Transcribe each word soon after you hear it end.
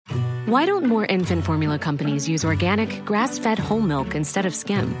Why don't more infant formula companies use organic, grass-fed whole milk instead of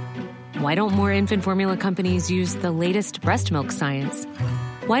skim? Why don't more infant formula companies use the latest breast milk science?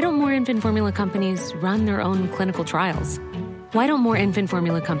 Why don't more infant formula companies run their own clinical trials? Why don't more infant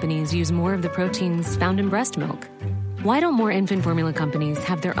formula companies use more of the proteins found in breast milk? Why don't more infant formula companies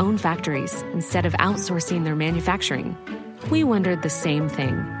have their own factories instead of outsourcing their manufacturing? We wondered the same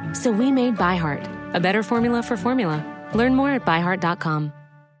thing. So we made ByHeart, a better formula for formula. Learn more at byheart.com.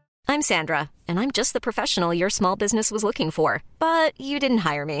 I'm Sandra, and I'm just the professional your small business was looking for. But you didn't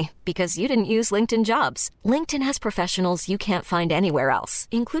hire me because you didn't use LinkedIn Jobs. LinkedIn has professionals you can't find anywhere else,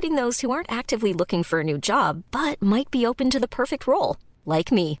 including those who aren't actively looking for a new job, but might be open to the perfect role,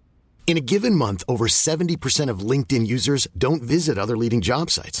 like me. In a given month, over 70% of LinkedIn users don't visit other leading job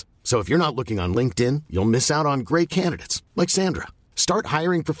sites. So if you're not looking on LinkedIn, you'll miss out on great candidates like Sandra. Start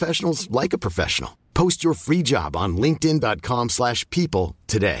hiring professionals like a professional. Post your free job on linkedin.com/people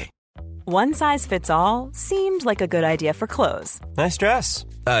today. One size fits all seemed like a good idea for clothes. Nice dress.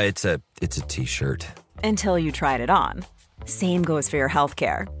 It's a t-shirt. Until you tried it on. Same goes for your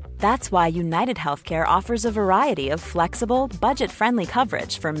healthcare. That's why United Healthcare offers a variety of flexible, budget-friendly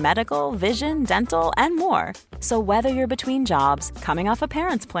coverage for medical, vision, dental, and more. So whether you're between jobs, coming off a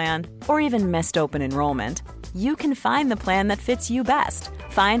parent's plan, or even missed open enrollment, you can find the plan that fits you best.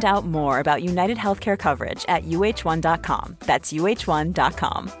 Find out more about United Healthcare coverage at uh1.com. That's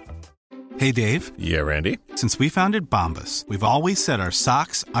uh1.com. Hey, Dave. Yeah, Randy. Since we founded Bombas, we've always said our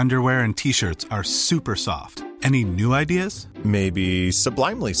socks, underwear, and T-shirts are super soft. Any new ideas? Maybe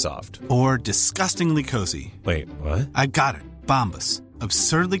sublimely soft. Or disgustingly cozy. Wait, what? I got it. Bombas.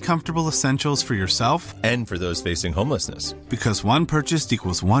 Absurdly comfortable essentials for yourself and for those facing homelessness. Because one purchased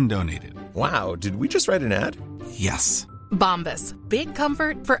equals one donated. Wow, did we just write an ad? Yes. Bombas. Big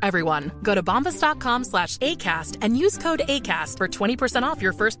comfort for everyone. Go to bombas.com/ACAST and use code ACAST for 20% off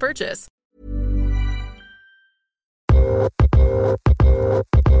your first purchase.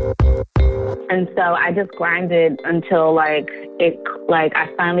 And so I just grinded until I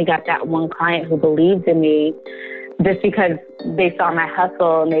finally got that one client who believed in me just because they saw my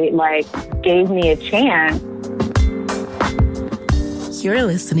hustle and they gave me a chance. You're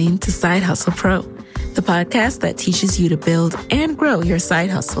listening to Side Hustle Pro, the podcast that teaches you to build and grow your side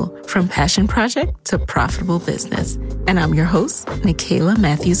hustle from passion project to profitable business. And I'm your host, Nicaila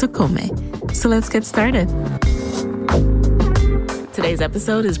Matthews-Okome. So let's get started. Today's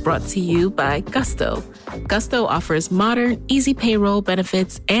episode is brought to you by Gusto. Gusto offers modern, easy payroll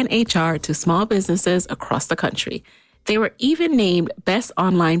benefits and HR to small businesses across the country. They were even named Best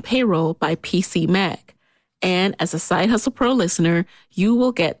Online Payroll by PC Mag. And as a Side Hustle Pro listener, you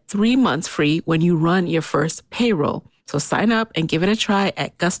will get 3 months free when you run your first payroll. So sign up and give it a try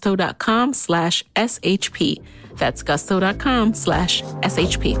at gusto.com/SHP. That's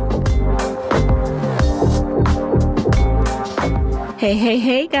gusto.com/SHP.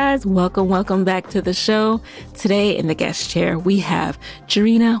 Hey, guys. Welcome back to the show. Today in the guest chair, we have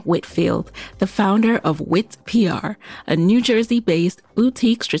Dreena Whitfield, the founder of Whit PR, a New Jersey-based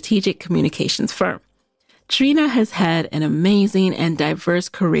boutique strategic communications firm. Dreena has had an amazing and diverse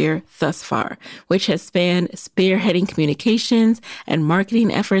career thus far, which has spanned spearheading communications and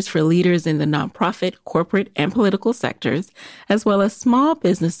marketing efforts for leaders in the nonprofit, corporate, and political sectors, as well as small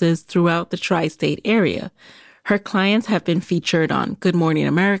businesses throughout the tri-state area. Her clients have been featured on Good Morning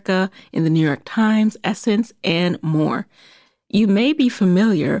America, in the New York Times, Essence, and more. You may be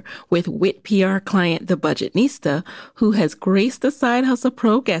familiar with Whit PR client The Budgetnista, who has graced the Side Hustle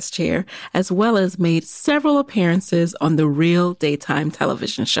Pro guest chair, as well as made several appearances on the Real daytime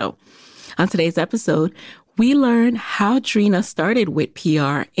television show. On today's episode, we learn how Dreena started Whit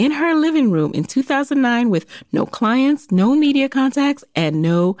PR in her living room in 2009 with no clients, no media contacts, and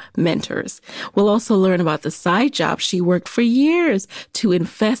no mentors. We'll also learn about the side job she worked for years to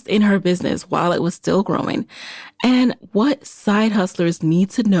invest in her business while it was still growing, and what side hustlers need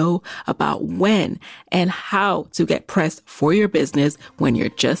to know about when and how to get pressed for your business when you're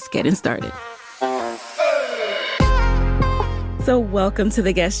just getting started. So welcome to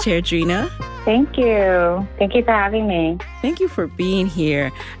the guest chair, Dreena. Thank you. Thank you for having me. Thank you for being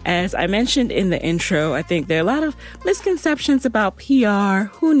here. As I mentioned in the intro, I think there are a lot of misconceptions about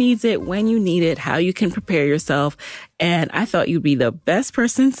PR, who needs it, when you need it, how you can prepare yourself. And I thought you'd be the best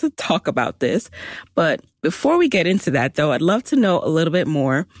person to talk about this. But before we get into that, though, I'd love to know a little bit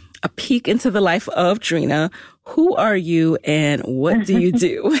more, a peek into the life of Dreena. Who are you and what do you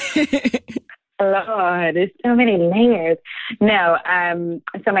do? Lord, there's so many layers. No,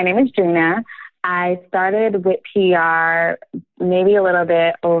 so my name is Dreena. I started with PR maybe a little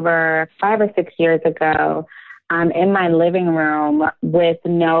bit over 5 or 6 years ago. in my living room with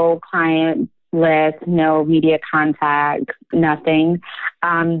no client list, no media contact, nothing.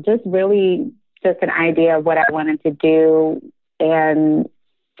 Just really just an idea of what I wanted to do and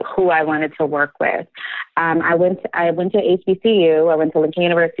who I wanted to work with. I went to HBCU. I went to Lincoln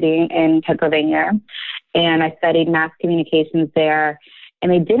University in Pennsylvania, and I studied mass communications there.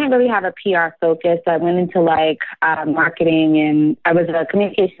 And they didn't really have a PR focus. So I went into marketing, and I was a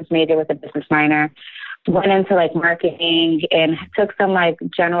communications major with a business minor. Went into marketing and took some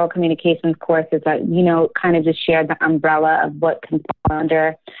general communications courses that, kind of just shared the umbrella of what can fall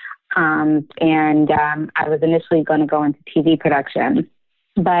under. And I was initially going to go into TV production,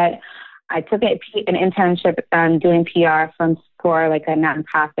 but I took an internship doing PR for a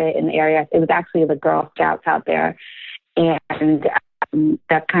nonprofit in the area. It was actually the Girl Scouts out there. And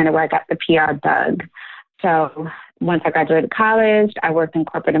that's kind of where I got the PR bug. So once I graduated college, I worked in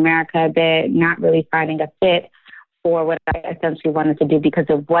corporate America a bit, not really finding a fit for what I essentially wanted to do because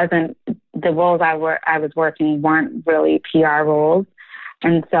it wasn't the roles I was working weren't really PR roles.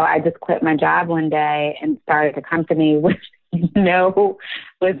 And so I just quit my job one day and started a company with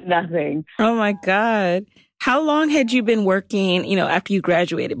nothing. Oh my God. How long had you been working, after you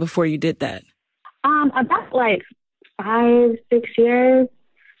graduated before you did that? About 5-6 years.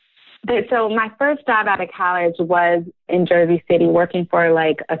 So my first job out of college was in Jersey City working for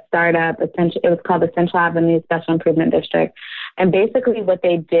a startup. Essentially, it was called the Central Avenue Special Improvement District. And basically what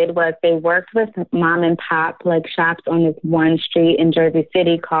they did was they worked with mom and pop shops on this one street in Jersey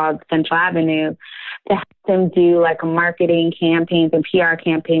City called Central Avenue to help them do marketing campaigns and PR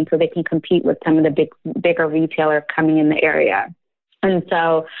campaigns so they can compete with some of the bigger retailers coming in the area. And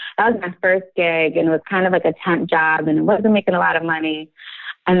so that was my first gig, and it was kind of a temp job, and it wasn't making a lot of money.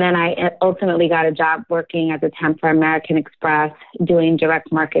 And then I ultimately got a job working as a temp for American Express doing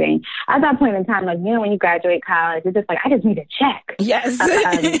direct marketing. At that point in time, when you graduate college, it's just I just need a check. Yes. So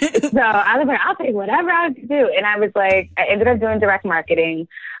I was I'll take whatever I have to do. And I was I ended up doing direct marketing,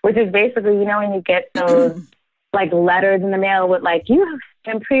 which is basically, when you get those letters in the mail with you have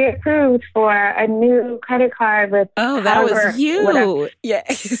been pre-approved for a new credit card with that was you. Whatever.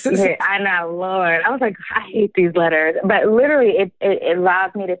 Yes. Yeah, I know, Lord. I was I hate these letters. But literally it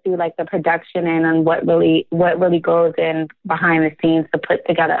allows me to see the production and what really goes in behind the scenes to put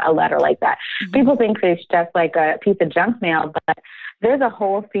together a letter like that. Mm-hmm. People think it's just a piece of junk mail, but there's a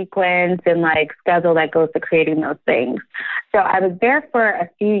whole sequence and schedule that goes to creating those things. So I was there for a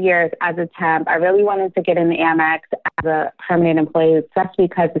few years as a temp. I really wanted to get in the Amex as a permanent employee, especially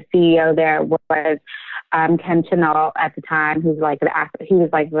because the CEO there was Ken Chenault at the time, who's he was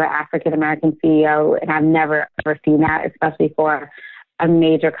the African American CEO, and I've never ever seen that, especially for a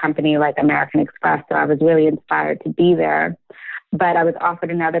major company like American Express. So I was really inspired to be there. But I was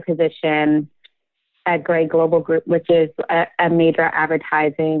offered another position at Gray Global Group, which is a major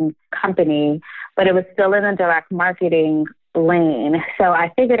advertising company, but it was still in a direct marketing lane. So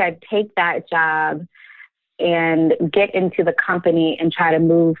I figured I'd take that job and get into the company and try to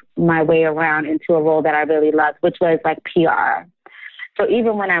move my way around into a role that I really loved, which was PR. So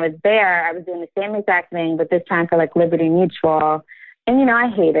even when I was there, I was doing the same exact thing, but this time for Liberty Mutual. And, I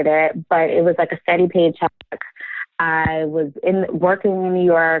hated it, but it was a steady paycheck. I was working in New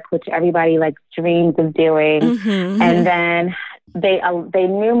York, which everybody dreams of doing. Mm-hmm. And then they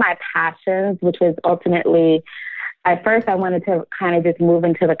knew my passions, which was ultimately, at first I wanted to kind of just move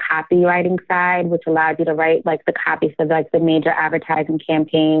into the copywriting side, which allowed you to write the copy for the major advertising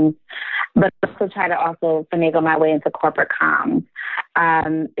campaigns, but also try to finagle my way into corporate comms.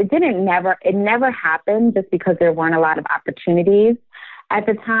 It never happened just because there weren't a lot of opportunities at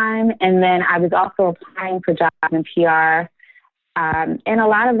the time. And then I was also applying for jobs in PR. And a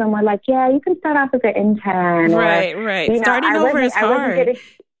lot of them were yeah, you can start off as an intern. Right. Starting over is hard.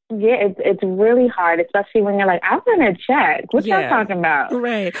 It's really hard, especially when you're I want to check. What y'all talking about?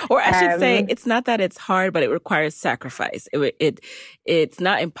 Right. Or I should say, it's not that it's hard, but it requires sacrifice. It's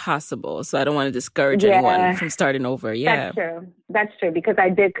not impossible. So I don't want to discourage anyone from starting over. Yeah. That's true. Because I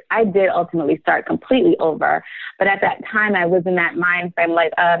did ultimately start completely over. But at that time, I was in that mind frame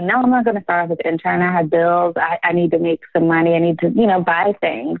no, I'm not going to start off as an intern. I have bills. I need to make some money. I need to, buy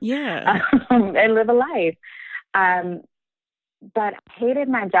things. Yeah. And live a life. But I hated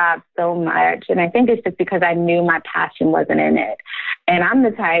my job so much. And I think it's just because I knew my passion wasn't in it. And I'm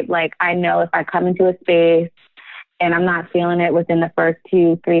the type, I know if I come into a space and I'm not feeling it within the first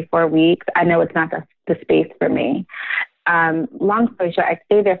 2, 3, 4 weeks, I know it's not the space for me. Long story short, I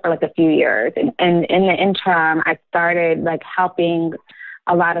stayed there for a few years. And in the interim, I started helping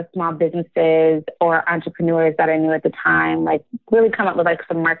a lot of small businesses or entrepreneurs that I knew at the time, like really come up with like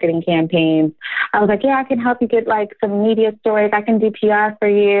some marketing campaigns. I was like, yeah, I can help you get like some media stories. I can do PR for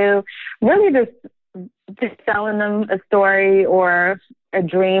you. Really just selling them a story or a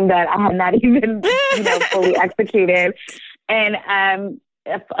dream that I had not even, fully executed. And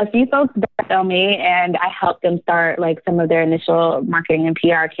a few folks backed me, and I helped them start like some of their initial marketing and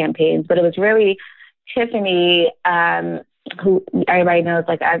PR campaigns. But it was really Tiffany, who everybody knows,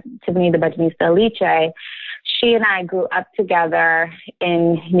 like Tiffany the Budgetnista Aliche. She and I grew up together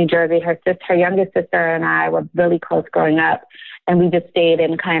in New Jersey. Her youngest sister and I were really close growing up, and we just stayed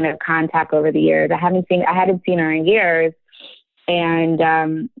in kind of contact over the years. I hadn't seen her in years,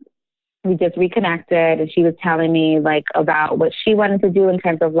 and we just reconnected, and she was telling me like about what she wanted to do in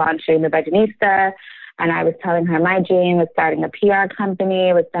terms of launching the Budgetnista. And I was telling her my dream was starting a PR company.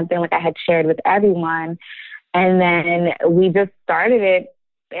 It was something like I had shared with everyone. And then we just started it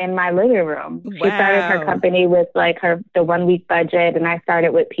in my living room. Wow. She started her company with like the 1 week budget, and I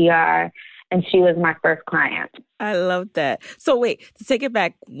started with PR, and she was my first client. I love that. So wait, to take it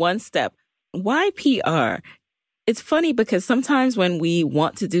back one step, why PR? It's funny because sometimes when we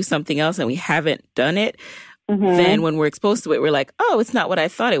want to do something else and we haven't done it, then when we're exposed to it, we're like, oh, it's not what I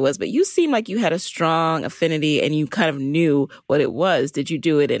thought it was. But you seem like you had a strong affinity and you kind of knew what it was. Did you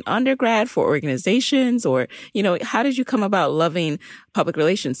do it in undergrad for organizations, or, how did you come about loving public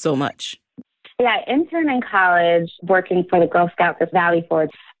relations so much? Yeah, I interned in college working for the Girl Scouts of Valley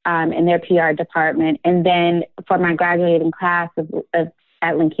Forge in their PR department. And then for my graduating class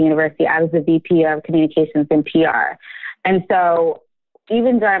at Lincoln University, I was the VP of Communications and PR. And so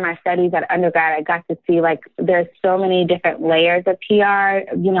even during my studies at undergrad, I got to see like there's so many different layers of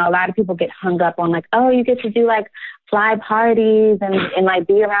PR. A lot of people get hung up on like, oh, you get to do like fly parties and like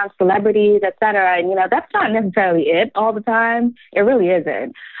be around celebrities, et cetera. And, that's not necessarily it all the time. It really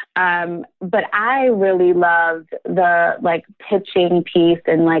isn't. But I really loved the like pitching piece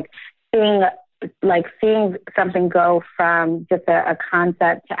and like seeing something go from just a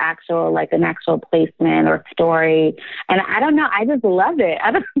concept to an actual placement or story. And I don't know, I just love it.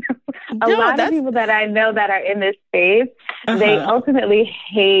 I don't know. A lot of people that I know that are in this space, they ultimately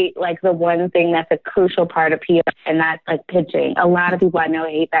hate like the one thing that's a crucial part of PR, and that's like pitching. A lot of people I know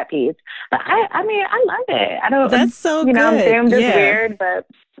hate that piece. But I mean, I love it. I don't, that's so good. I'm just weird, but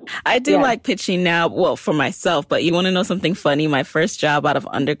I do like pitching now, well, for myself, but you want to know something funny? My first job out of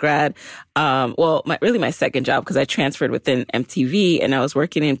undergrad, my second job, because I transferred within MTV and I was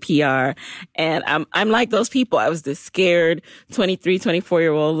working in PR, and I'm like those people. I was this scared 23,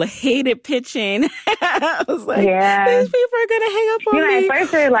 24-year-old, hated pitching. I was like, these people are going to hang up on me. At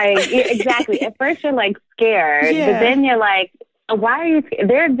first you're like, exactly. At first you're like scared, but then you're like, why are you?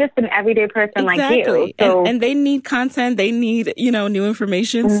 They're just an everyday person like you. So. And they need content. They need, new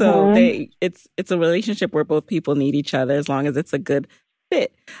information. So it's a relationship where both people need each other as long as it's a good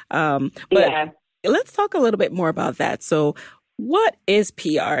fit. But let's talk a little bit more about that. So what is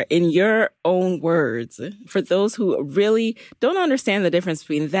PR in your own words for those who really don't understand the difference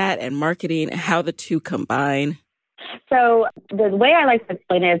between that and marketing and how the two combine? So the way I like to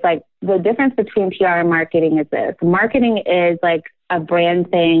explain it is like the difference between PR and marketing is this. Marketing is like a brand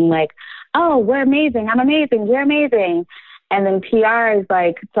thing like, oh, we're amazing. I'm amazing. You're amazing. And then PR is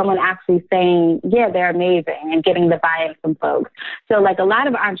like someone actually saying, yeah, they're amazing, and getting the buy-in from folks. So like a lot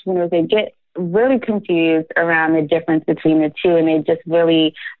of entrepreneurs, they get really confused around the difference between the two. And they just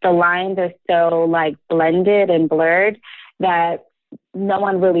really, the lines are so like blended and blurred that no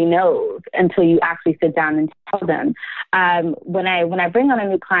one really knows until you actually sit down and tell them. When I bring on a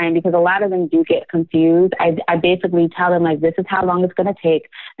new client, because a lot of them do get confused, I basically tell them like, this is how long it's going to take.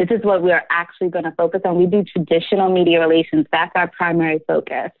 This is what we are actually going to focus on. We do traditional media relations. That's our primary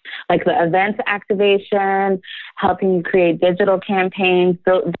focus. Like the events activation, helping you create digital campaigns.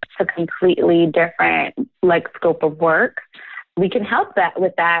 So that's a completely different like scope of work. We can help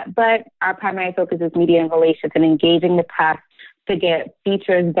with that, but our primary focus is media and relations and engaging the press to get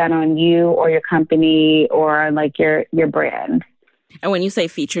features done on you or your company or like your brand. And when you say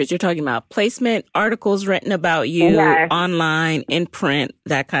features, you're talking about placement, articles written about you, online, in print,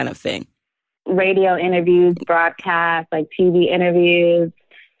 that kind of thing. Radio interviews, broadcasts, like TV interviews.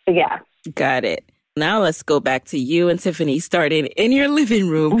 So Got it. Now let's go back to you and Tiffany starting in your living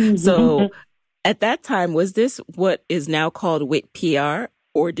room. So at that time, was this what is now called Whit PR?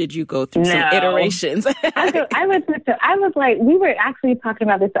 Or did you go through some iterations? I was like, we were actually talking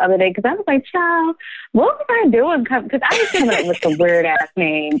about this the other day because I was like, child, what was I doing? Because I was coming up with some weird ass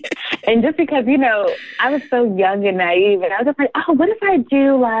names. And just because, I was so young and naive, and I was just like, oh, what if I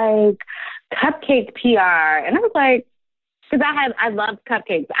do like cupcake PR? And I was like, Because I loved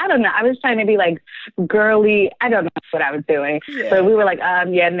cupcakes. I don't know. I was trying to be like girly. I don't know what I was doing. Yeah. But we were like,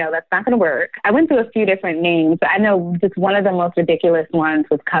 yeah, no, that's not going to work. I went through a few different names. I know just one of the most ridiculous ones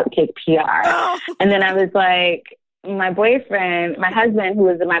was Cupcake PR. Oh. And then I was like, my husband, who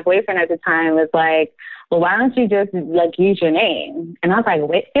was my boyfriend at the time, was like, well, why don't you just like use your name? And I was like,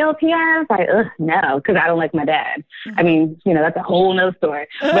 Whitfield PR? I was like, ugh, no, because I don't like my dad. Mm-hmm. I mean, that's a whole nother story.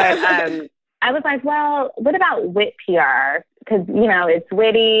 But I was like, well, what about Whit PR? Because, it's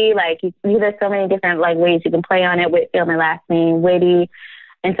witty. Like, there's so many different, like, ways you can play on it. Whitfield, my last name, witty.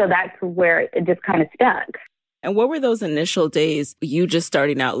 And so that's where it just kind of stuck. And what were those initial days, you just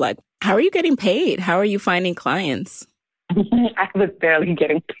starting out like? How are you getting paid? How are you finding clients? I was barely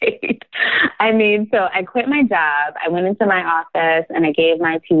getting paid. I mean, so I quit my job. I went into my office and I gave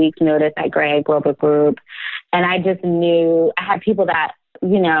my 2 weeks notice at Greg Global Group. And I just knew I had people that,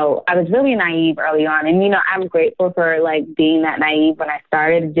 I was really naive early on. And, I'm grateful for like being that naive when I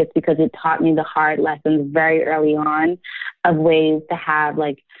started, just because it taught me the hard lessons very early on of ways to have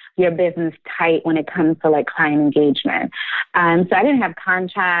like your business tight when it comes to like client engagement. So I didn't have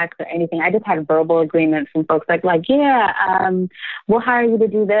contracts or anything. I just had verbal agreements from folks like, yeah, we'll hire you to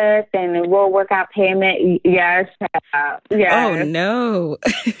do this and we'll work out payment. Yes. Oh no.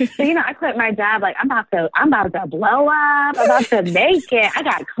 So, I quit my job. Like I'm about to blow up, about to make it. I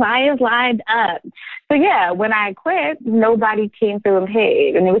got clients lined up. So yeah, when I quit, nobody came through and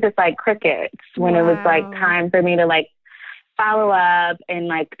paid. And it was just like crickets when it was like time for me to like follow up, and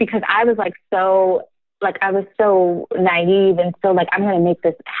like, because I was like I was so naive and so like, I'm going to make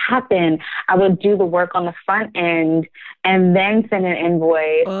this happen. I would do the work on the front end and then send an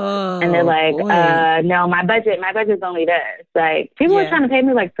invoice. And they're like, no, my budget's only this. Like people were trying to pay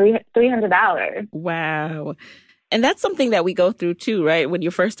me like $300. Wow. And that's something that we go through too, right? When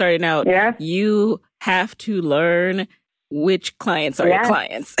you're first starting out, you have to learn which clients are your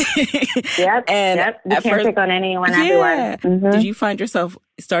clients. And you can't pick on anyone everywhere. Mm-hmm. Did you find yourself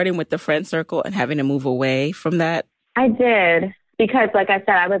starting with the friend circle and having to move away from that? I did, because like I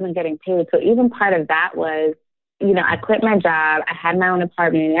said, I wasn't getting paid. So even part of that was, I quit my job. I had my own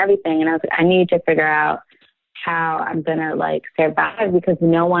apartment and everything. And I was like, I need to figure out how I'm going to like survive, because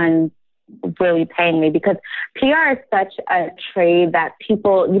no one's really paying me. Because PR is such a trade that you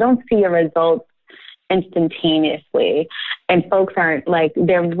don't see your results instantaneously, and folks aren't like,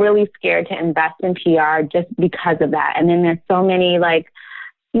 they're really scared to invest in PR just because of that. And then there's so many like,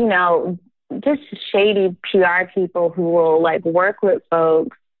 just shady PR people who will like work with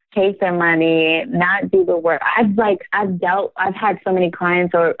folks, take their money, not do the work. I've had so many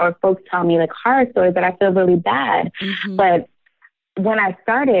clients or folks tell me like horror stories that I feel really bad. Mm-hmm. But when I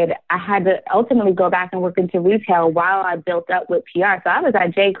started, I had to ultimately go back and work into retail while I built up with PR. So I was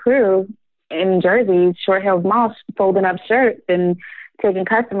at J. Crew in Jersey, Short Hills Mall, folding up shirts and taking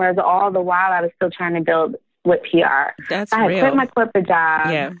customers, all the while I was still trying to build with PR. That's I had real. Quit my corporate job.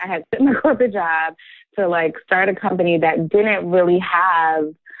 Yeah. I had quit my corporate job to like start a company that didn't really have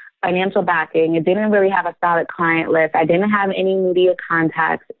financial backing. It didn't really have a solid client list. I didn't have any media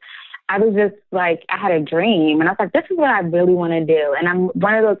contacts. I was just like, I had a dream, and I was like, this is what I really want to do. And I'm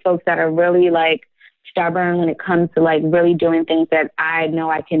one of those folks that are really like stubborn when it comes to like really doing things that I know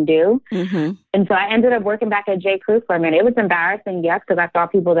I can do. Mm-hmm. And so I ended up working back at J. Crew for a minute. It was embarrassing, yes, because I saw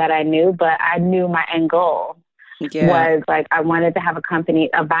people that I knew, but I knew my end goal was like, I wanted to have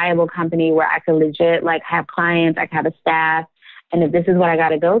a viable company where I could legit like have clients, I could have a staff. And if this is what I got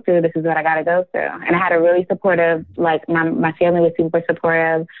to go through, this is what I got to go through. And I had a really supportive, like my family was super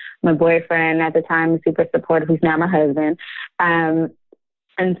supportive. My boyfriend at the time was super supportive, who's now my husband.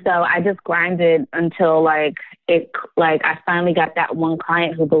 And so I just grinded until I finally got that one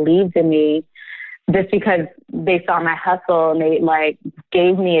client who believed in me, just because they saw my hustle and they like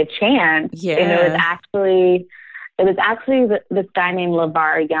gave me a chance. Yeah. And it was actually this guy named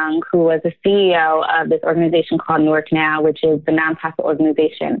LeVar Young, who was the CEO of this organization called Newark Now, which is the nonprofit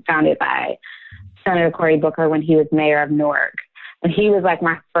organization founded by Senator Cory Booker when he was mayor of Newark. And he was like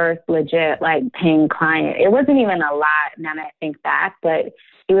my first legit like paying client. It wasn't even a lot now that I think back, but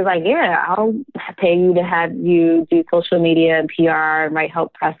he was like, yeah, I'll pay you to have you do social media and PR and write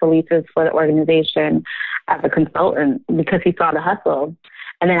help press releases for the organization as a consultant, because he saw the hustle.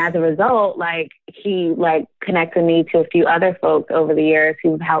 And then as a result, like he like connected me to a few other folks over the years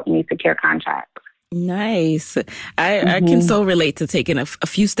who helped me secure contracts. Nice. I can so relate to taking a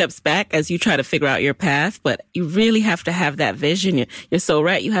few steps back as you try to figure out your path, but you really have to have that vision. You're so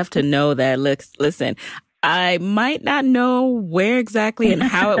right. You have to know that, listen, I might not know where exactly and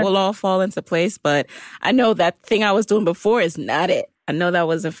how it will all fall into place, but I know that thing I was doing before is not it. I know that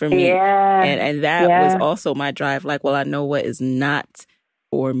wasn't for me. Yeah. And that was also my drive. Like, well, I know what is not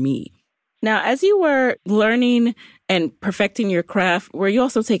for me. Now, as you were learning and perfecting your craft, were you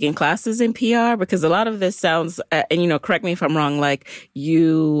also taking classes in PR? Because a lot of this sounds, and, correct me if I'm wrong, like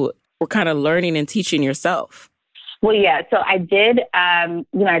you were kind of learning and teaching yourself. Well, yeah. So I did,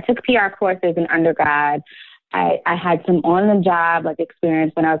 I took PR courses in undergrad. I had some on-the-job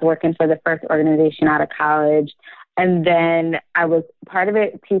experience when I was working for the first organization out of college. And then I was part of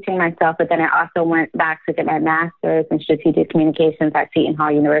it teaching myself, but then I also went back to get my master's in strategic communications at Seton Hall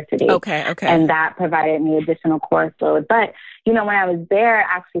University. Okay. And that provided me additional course load. But, when I was there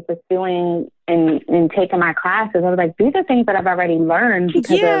actually pursuing and taking my classes, I was like, these are things that I've already learned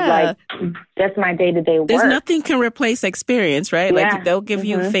because of just my day-to-day work. There's nothing can replace experience, right? Yeah. Like they'll give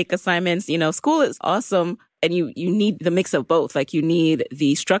you fake assignments. School is awesome. And you need the mix of both. Like you need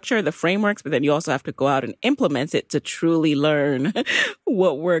the structure, the frameworks, but then you also have to go out and implement it to truly learn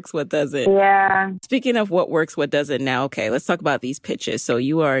what works, what doesn't. Yeah. Speaking of what works, what doesn't now, okay, let's talk about these pitches. So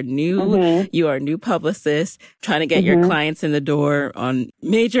you are a new publicist trying to get your clients in the door on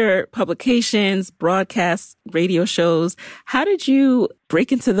major publications, broadcasts, radio shows. How did you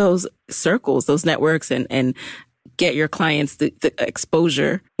break into those circles, those networks and get your clients the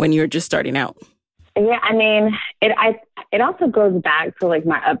exposure when you're just starting out? Yeah, it also goes back to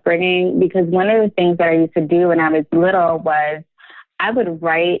my upbringing, because one of the things that I used to do when I was little was I would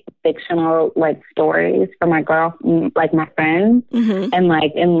write fictional stories for my my friends,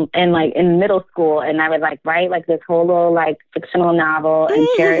 and in middle school, and I would write this whole little fictional novel and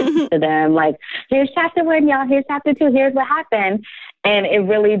share it to them. Here's chapter 1, y'all. Here's chapter 2. Here's what happened, and it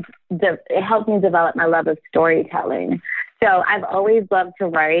really it helped me develop my love of storytelling. So I've always loved to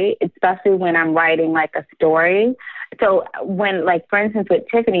write, especially when I'm writing a story. So when, for instance, with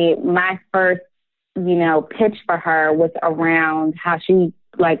Tiffany, my first, pitch for her was around how she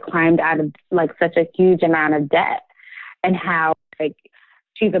climbed out of such a huge amount of debt, and how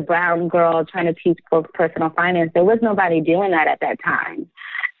she's a brown girl trying to teach folks personal finance. There was nobody doing that at that time.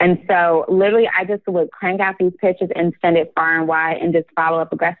 And so literally I just would crank out these pitches and send it far and wide and just follow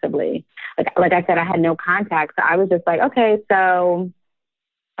up aggressively. Like I said, I had no contact. So I was just okay, so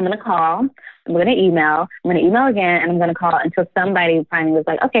I'm going to call, I'm going to email again, and I'm going to call until somebody finally was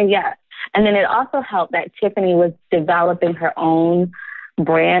okay, yeah. And then it also helped that Tiffany was developing her own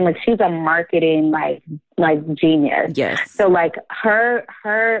brand. She's a marketing genius. Yes. So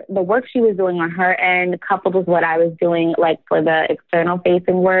the work she was doing on her end, coupled with what I was doing for the external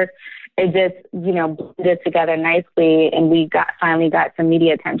facing work, it just blended together nicely, and we finally got some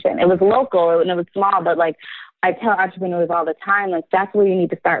media attention. It was local and it was small, but I tell entrepreneurs all the time, that's where you need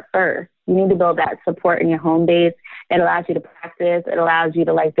to start first. You need to build that support in your home base. It allows you to practice. It allows you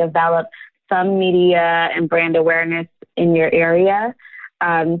to develop some media and brand awareness in your area.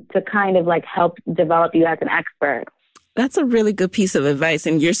 To kind of help develop you as an expert. That's a really good piece of advice.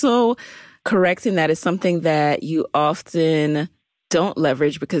 And you're so correct in that it's something that you often don't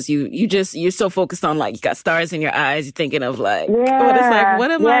leverage, because you're so focused on you got stars in your eyes. You're thinking of what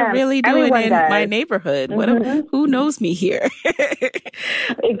am I really doing in my neighborhood? Who knows me here?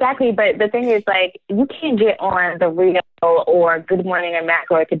 Exactly. But the thing is you can't get on The Real or Good Morning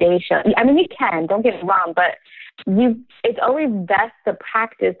America or Today Show. I mean, you can, don't get me wrong, but it's always best to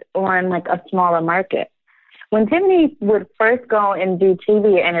practice on a smaller market. When Tiffany would first go and do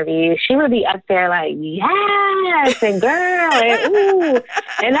TV interviews, she would be up there yes, and girl, and ooh.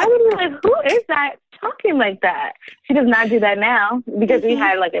 And I would be who is that talking like that? She does not do that now, because we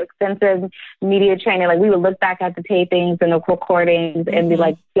had extensive media training. We would look back at the tapings and the recordings and be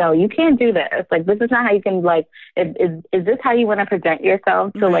yo, you can't do this. This is not how you can, is this how you want to present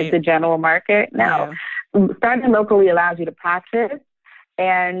yourself to the general market? No. Yeah. Starting locally allows you to practice,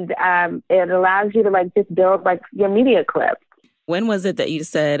 and it allows you to just build your media clip. When was it that you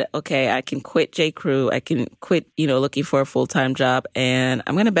said, okay, I can quit J. Crew, I can quit, looking for a full-time job, and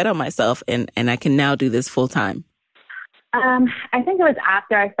I'm going to bet on myself, and I can now do this full-time? I think it was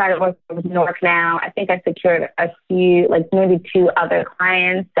after I started working with North Now. I think I secured a few, maybe 2 other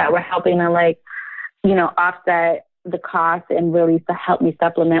clients that were helping to, offset the cost and really to help me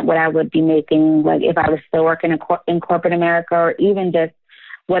supplement what I would be making, if I was still working in corporate America, or even just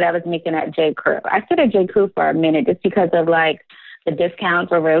what I was making at J. Crew. I stayed at J. Crew for a minute just because of the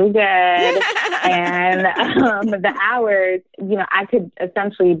discounts were really good, and the hours, I could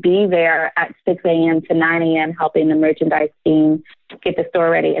essentially be there at 6 a.m. to 9 a.m. helping the merchandise team get the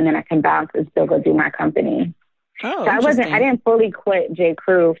store ready, and then I can bounce and still go do my company. Oh, so I didn't fully quit J.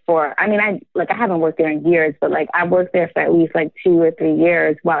 Crew I haven't worked there in years, but I worked there for at least 2 or 3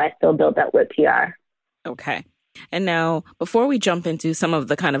 years while I still built up with PR. Okay. And now, before we jump into some of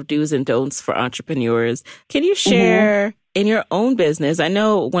the kind of do's and don'ts for entrepreneurs, can you share in your own business? I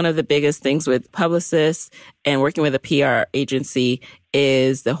know one of the biggest things with publicists and working with a PR agency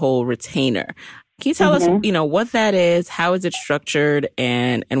is the whole retainer. Can you tell us, what that is, how is it structured,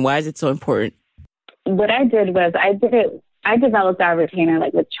 and why is it so important? What I did was I developed our retainer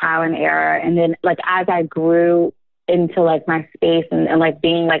like with trial and error. And then like as I grew into like my space and like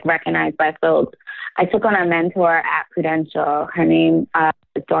being like recognized by folks, I took on a mentor at Prudential. Her name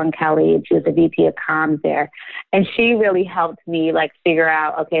is Dawn Kelly. She was the VP of comms there. And she really helped me like figure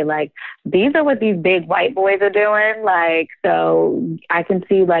out, okay, like these are what these big white boys are doing. Like, so I can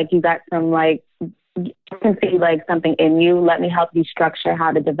see like you got some like, I can see like something in you. Let me help you structure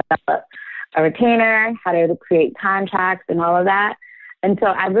how to develop a retainer, how to create contracts and all of that. And so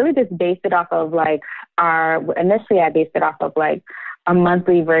I really just based it off of like initially I based it off of like a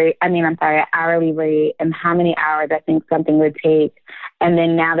monthly rate, an hourly rate and how many hours I think something would take. And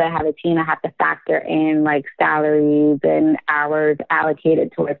then now that I have a team, I have to factor in like salaries and hours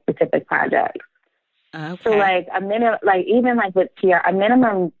allocated towards specific projects. Okay. So like even like with PR, a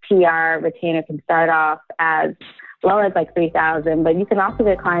minimum PR retainer can start off as low as like $3,000, but you can also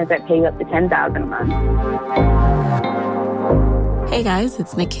get clients that pay you up to $10,000 a month. Hey guys,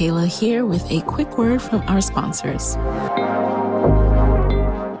 it's Nicaila here with a quick word from our sponsors.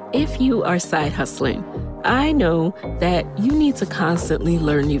 If you are side hustling, I know that you need to constantly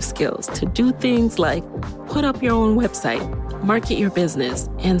learn new skills to do things like put up your own website, market your business,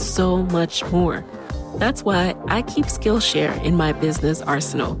 and so much more. That's why I keep Skillshare in my business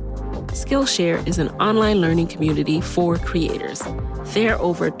arsenal. Skillshare is an online learning community for creators. There are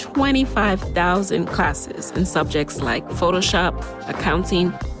over 25,000 classes in subjects like Photoshop,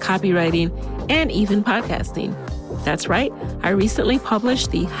 accounting, copywriting, and even podcasting. That's right, I recently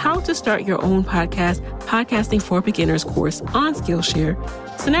published the How to Start Your Own Podcast, Podcasting for Beginners course on Skillshare.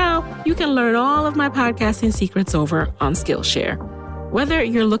 So now you can learn all of my podcasting secrets over on Skillshare. Whether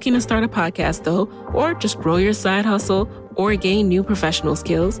you're looking to start a podcast, though, or just grow your side hustle or gain new professional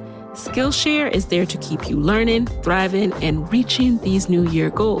skills, Skillshare is there to keep you learning, thriving, and reaching these New Year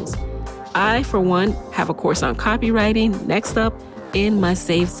goals. I, for one, have a course on copywriting next up in my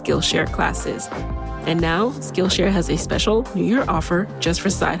saved Skillshare classes. And now, Skillshare has a special New Year offer just for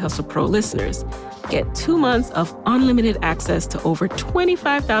Side Hustle Pro listeners. Get 2 months of unlimited access to over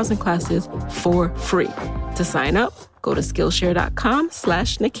 25,000 classes for free. To sign up, go to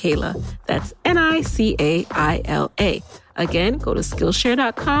Skillshare.com/Nicaila. That's Nicaila. Again, go to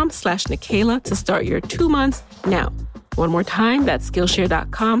Skillshare.com/Nicaila to start your 2 months now. One more time, that's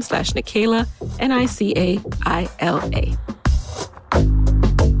Skillshare.com/Nicaila, Nicaila.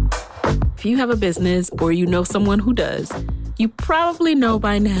 If you have a business or you know someone who does, you probably know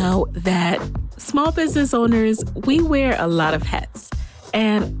by now that small business owners, we wear a lot of hats.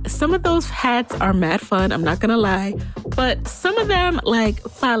 And some of those hats are mad fun, I'm not gonna lie. But some of them, like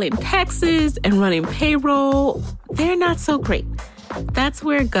filing taxes and running payroll, they're not so great. That's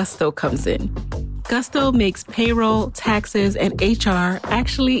where Gusto comes in. Gusto makes payroll, taxes, and HR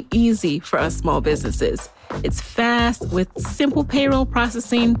actually easy for us small businesses. It's fast with simple payroll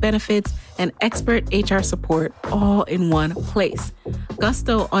processing, benefits, and expert HR support all in one place.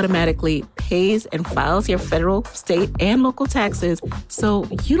 Gusto automatically pays and files your federal, state, and local taxes, so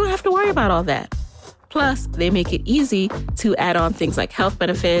you don't have to worry about all that. Plus, they make it easy to add on things like health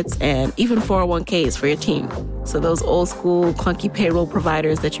benefits and even 401ks for your team. So those old school clunky payroll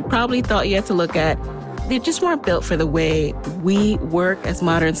providers that you probably thought you had to look at, they just weren't built for the way we work as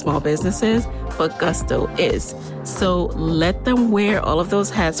modern small businesses, but Gusto is. So let them wear all of those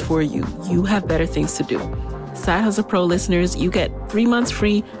hats for you. You have better things to do. Side Hustle Pro listeners, you get 3 months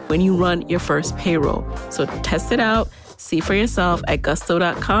free when you run your first payroll. So test it out. See for yourself at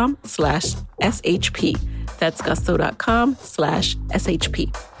gusto.com/SHP. That's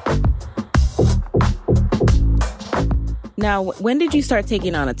gusto.com/SHP. Now, when did you start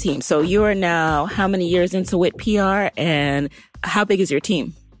taking on a team? So you are now how many years into Whit PR, and how big is your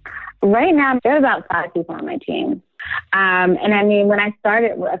team? Right now, there's about 5 people on my team. And I mean, when I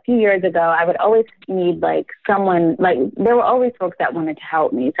started a few years ago, I would always need like someone, like there were always folks that wanted to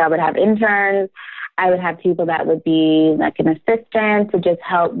help me. So I would have interns. I would have people that would be like an assistant to just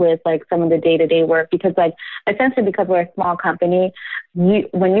help with like some of the day-to-day work, because like essentially because we're a small company,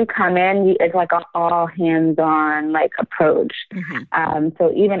 when you come in, it's like an all hands-on like approach. Mm-hmm.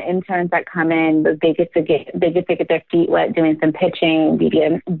 So even interns that come in, they get to get their feet wet doing some pitching,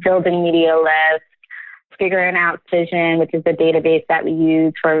 building media lists, figuring out Cision, which is the database that we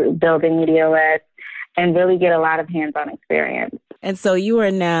use for building media lists, and really get a lot of hands-on experience. And so you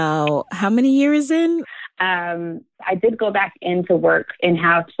are now how many years in? I did go back into work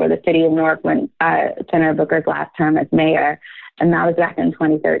in-house for the city of Newark when Senator Booker's last term as mayor, and that was back in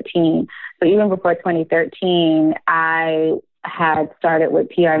 2013. So even before 2013, I had started with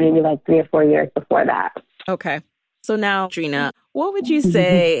PR maybe like 3 or 4 years before that. Okay. So now, Dreena, what would you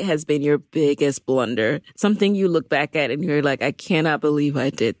say has been your biggest blunder? Something you look back at and you're like, I cannot believe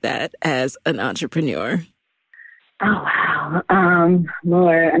I did that as an entrepreneur. Oh, wow.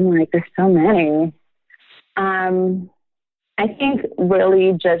 Lord, I'm like, there's so many. I think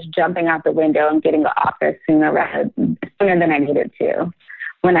really just jumping out the window and getting an office sooner than I needed to.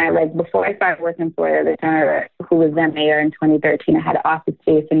 Before I started working for the senator who was then mayor in 2013, I had an office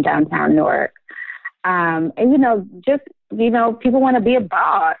space in downtown Newark. And, people want to be a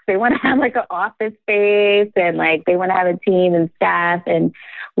boss. They want to have like an office space and like they want to have a team and staff. And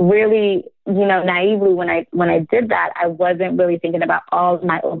really, naively, when I did that, I wasn't really thinking about all of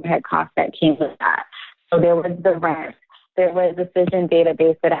my overhead costs that came with that. So there was the rent. There was the Cision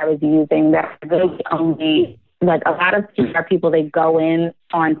database that I was using that really only, like a lot of PR people, they go in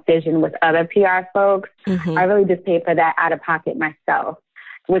on Cision with other PR folks. Mm-hmm. I really just paid for that out of pocket myself,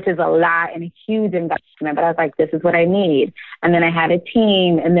 which is a lot and a huge investment. But I was like, this is what I need. And then I had a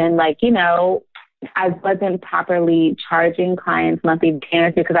team. And then I wasn't properly charging clients monthly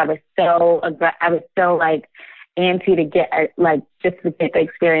retainers because I was so antsy to get just to get the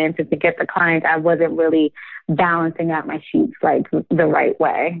experience and to get the clients. I wasn't really balancing out my sheets like the right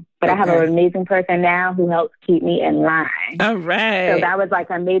way. But okay. I have an amazing person now who helps keep me in line. All right. So that was like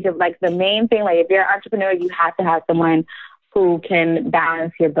a major, the main thing, if you're an entrepreneur, you have to have someone who can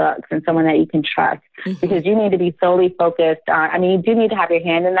balance your books and someone that you can trust, because you need to be solely focused on, you do need to have your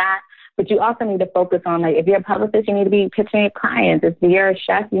hand in that, but you also need to focus on, if you're a publicist, you need to be pitching your clients. If you're a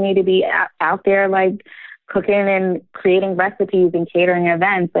chef, you need to be out there, cooking and creating recipes and catering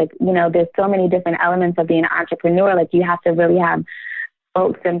events. There's so many different elements of being an entrepreneur. You have to really have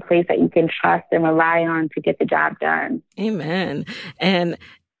folks in place that you can trust and rely on to get the job done. Amen. And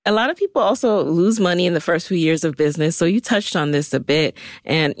a lot of people also lose money in the first few years of business. So you touched on this a bit.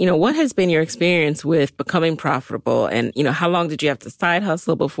 And, what has been your experience with becoming profitable? And, how long did you have to side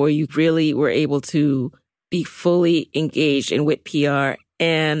hustle before you really were able to be fully engaged in Whit PR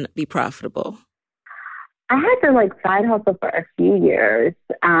and be profitable? I had to side hustle for a few years.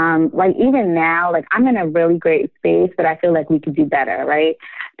 Even now, I'm in a really great space, but I feel like we could do better, right?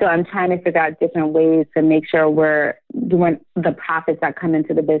 So I'm trying to figure out different ways to make sure we're doing the profits that come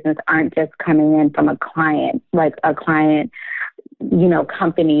into the business aren't just coming in from a client, company,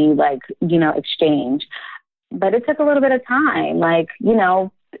 exchange. But it took a little bit of time.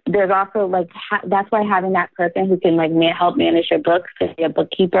 There's also that's why having that person who can help manage your books, to be a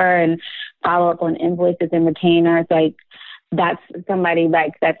bookkeeper and follow up on invoices and retainers, that's somebody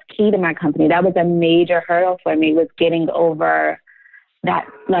that's key to my company. That was a major hurdle for me, was getting over that,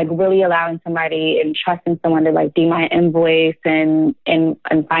 really allowing somebody and trusting someone to be my invoice and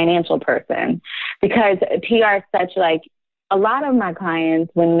financial person, because PR is such a lot of my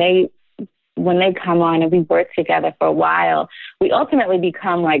clients, when they come on and we work together for a while, we ultimately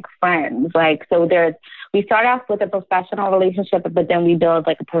become friends. We start off with a professional relationship, but then we build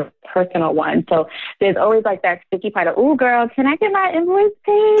a personal one. So there's always that sticky part of, "Ooh, girl, can I get my invoice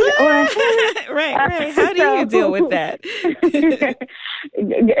paid?" Right. How do you deal with that?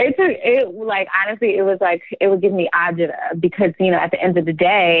 Honestly, it would give me agita, because, at the end of the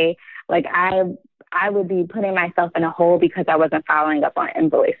day, I would be putting myself in a hole because I wasn't following up on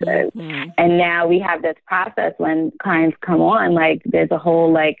invoices. Mm-hmm. And now we have this process when clients come on, there's a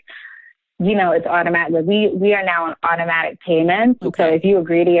whole, it's automatic. We are now on automatic payments. Okay. So if you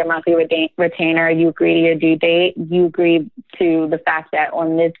agree to your monthly retainer, you agree to your due date, you agree to the fact that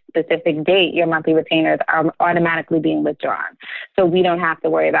on this specific date, your monthly retainers are automatically being withdrawn. So we don't have to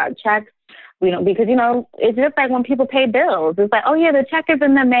worry about checks. We don't, because, it's just when people pay bills. It's oh, yeah, the check is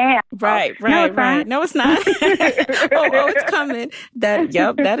in the mail. Right. No, it's not. It's coming.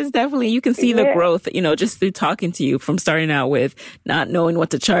 That is definitely, you can see the growth, just through talking to you, from starting out with not knowing what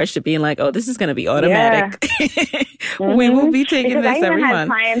to charge to being this is going to be automatic. Yeah. We will be taking this every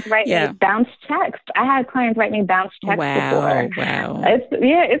month. Clients write me bounce checks. I had clients write me bounce checks before. Wow.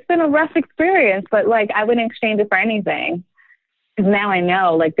 It's been a rough experience, but I wouldn't exchange it for anything. Now I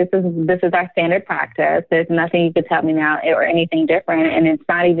know, this is our standard practice. There's nothing you could tell me now or anything different. And it's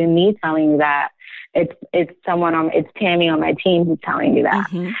not even me telling you that. It's Tammy on my team who's telling you that.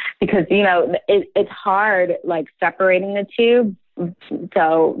 Mm-hmm. Because, it's hard, separating the two.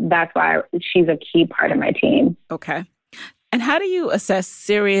 So that's why she's a key part of my team. Okay. And how do you assess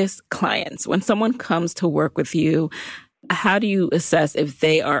serious clients? When someone comes to work with you, how do you assess if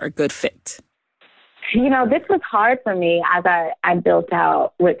they are a good fit? This was hard for me as I built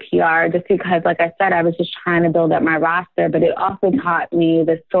out with PR, just because, like I said, I was just trying to build up my roster, but it also taught me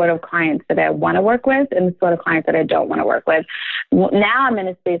the sort of clients that I want to work with and the sort of clients that I don't want to work with. Now I'm in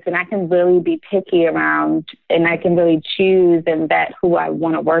a space and I can really be picky around, and I can really choose and vet who I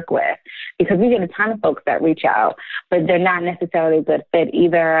want to work with, because we get a ton of folks that reach out, but they're not necessarily a good fit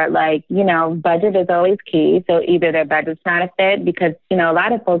either. Budget is always key. So either their budget's not a fit, because, a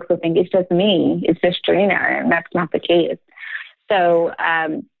lot of folks will think it's just me, it's just Dreena, and that's not the case. So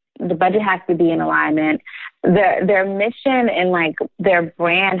the budget has to be in alignment. Their mission and their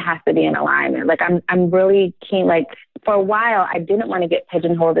brand has to be in alignment. I'm really keen. For a while, I didn't want to get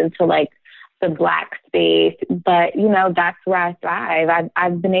pigeonholed into the Black space, but that's where I thrive.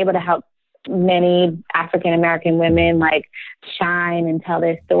 I've been able to help many African American women shine and tell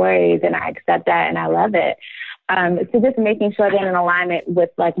their stories, and I accept that and I love it. So just making sure they're in alignment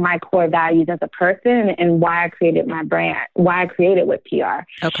with my core values as a person and why I created my brand, why I created with PR.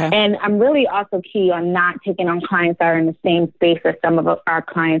 Okay. And I'm really also key on not taking on clients that are in the same space as some of our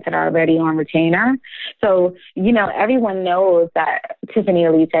clients that are already on retainer. So, everyone knows that Tiffany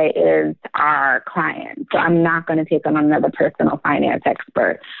Elite is our client. So I'm not going to take on another personal finance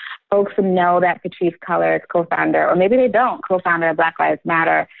expert. Folks know that Patrice Cullors, co-founder, or maybe they don't, co-founder of Black Lives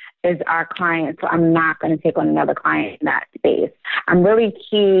Matter, is our client. So I'm not going to take on another client in that space. I'm really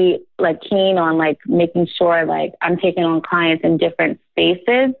keen on making sure I'm taking on clients in different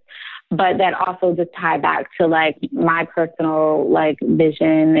spaces, but that also just tie back to my personal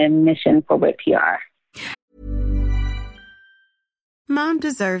vision and mission for Whit PR. Mom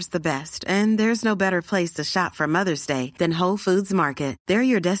deserves the best, and there's no better place to shop for Mother's Day than Whole Foods Market. They're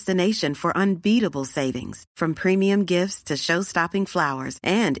your destination for unbeatable savings, from premium gifts to show-stopping flowers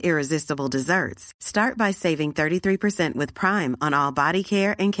and irresistible desserts. Start by saving 33% with Prime on all body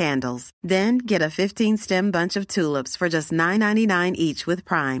care and candles. Then get a 15-stem bunch of tulips for just $9.99 each with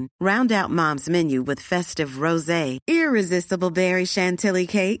Prime. Round out Mom's menu with festive rosé, irresistible berry chantilly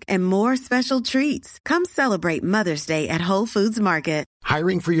cake, and more special treats. Come celebrate Mother's Day at Whole Foods Market.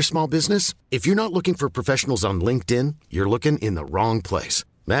 Hiring for your small business? If you're not looking for professionals on LinkedIn, you're looking in the wrong place.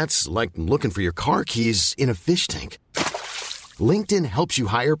 That's like looking for your car keys in a fish tank. LinkedIn helps you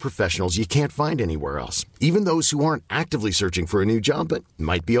hire professionals you can't find anywhere else, even those who aren't actively searching for a new job but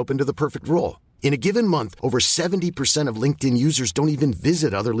might be open to the perfect role. In a given month, over 70% of LinkedIn users don't even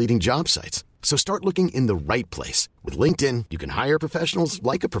visit other leading job sites. So start looking in the right place. With LinkedIn, you can hire professionals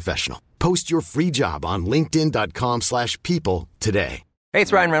like a professional. Post your free job on linkedin.com/people today. Hey,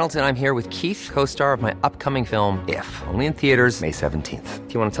 it's Ryan Reynolds, and I'm here with Keith, co-star of my upcoming film, If, only in theaters May 17th.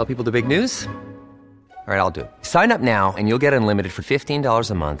 Do you want to tell people the big news? All right, I'll do it. Sign up now and you'll get unlimited for $15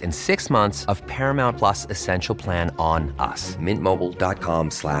 a month and 6 months of Paramount Plus Essential Plan on us.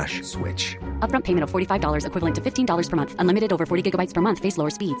 MintMobile.com/switch. Upfront payment of $45 equivalent to $15 per month. Unlimited over 40 gigabytes per month. Face lower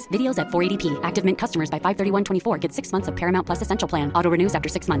speeds. Videos at 480p. Active Mint customers by 531.24 get 6 months of Paramount Plus Essential Plan. Auto renews after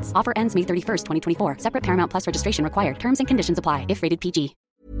 6 months. Offer ends May 31st, 2024. Separate Paramount Plus registration required. Terms and conditions apply if rated PG.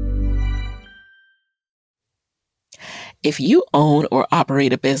 If you own or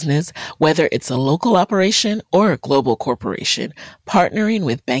operate a business, whether it's a local operation or a global corporation, partnering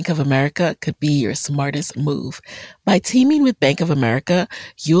with Bank of America could be your smartest move. By teaming with Bank of America,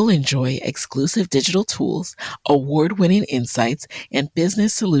 you'll enjoy exclusive digital tools, award-winning insights, and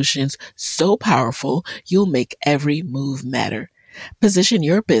business solutions so powerful you'll make every move matter. Position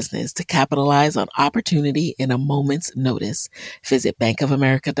your business to capitalize on opportunity in a moment's notice. Visit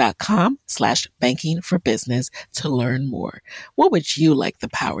bankofamerica.com/banking for business to learn more. What would you like the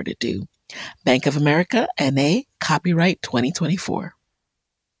power to do? Bank of America, N.A., copyright 2024.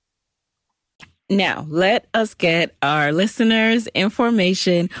 Now, let us get our listeners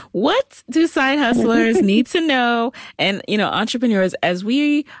information. What do side hustlers need to know? And, entrepreneurs, as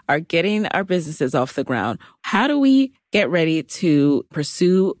we are getting our businesses off the ground, how do we get ready to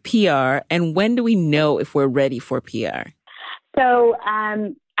pursue PR? And when do we know if we're ready for PR? So,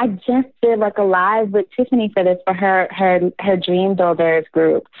 I just did a live with Tiffany for this, for her Dream Builders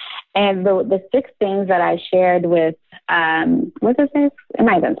group. And the 6 things that I shared with, what's the 6? It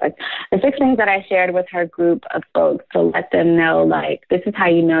might have been 6. The 6 things that I shared with her group of folks to let them know, this is how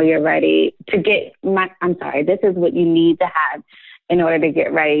you know you're ready to get this is what you need to have in order to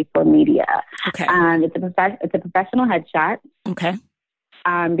get ready for media. Okay. It's a professional headshot. Okay.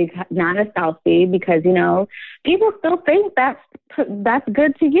 Because not a selfie, because people still think that's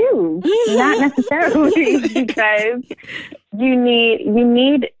good to you, not necessarily, because you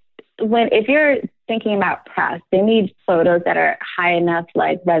need if you're thinking about press. They need photos that are high enough,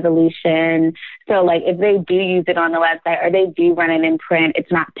 like, resolution. So, like, if they do use it on the website or they do run it in print, it's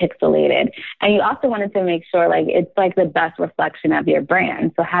not pixelated. And you also wanted to make sure, like, it's, like, the best reflection of your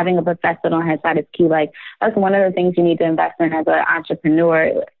brand. So having a professional headshot is key. Like, that's one of the things you need to invest in as an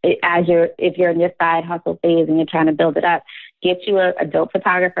entrepreneur. If you're in your side hustle phase and you're trying to build it up, get you a dope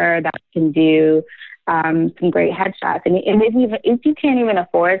photographer that can do some great headshots. And if you can't even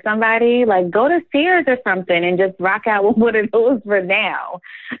afford somebody, like, go to Sears or something and just rock out with one of those for now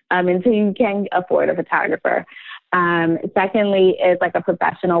until you can afford a photographer. Secondly is, like, a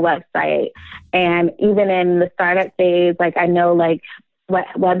professional website. And even in the startup phase, like, I know, like,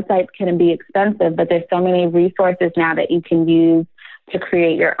 websites can be expensive, but there's so many resources now that you can use to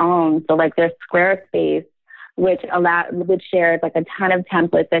create your own. So, like, there's Squarespace, which shares, like, a ton of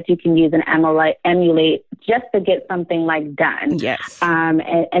templates that you can use and emulate just to get something, like, done. Yes. And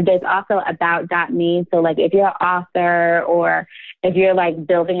there's also about.me. So, like, if you're an author or if you're, like,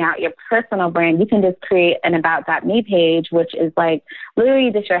 building out your personal brand, you can just create an about.me page, which is, like,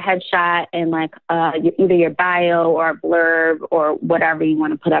 literally just your headshot and, like, either your bio or blurb or whatever you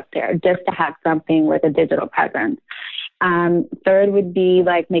want to put up there, just to have something with a digital presence. Third would be,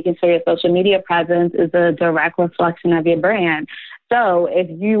 like, making sure your social media presence is a direct reflection of your brand. So if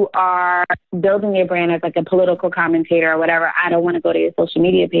you are building your brand as, like, a political commentator or whatever, I don't want to go to your social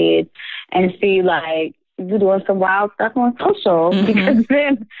media page and see, like, you're doing some wild stuff on social, because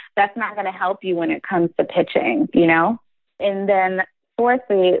then that's not going to help you when it comes to pitching, you know? And then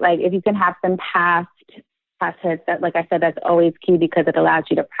fourthly, like, if you can have some past hits, that, like I said, that's always key because it allows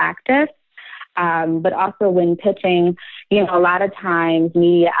you to practice. But also when pitching, you know, a lot of times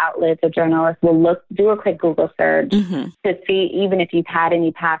media outlets or journalists will do a quick Google search to see, even if you've had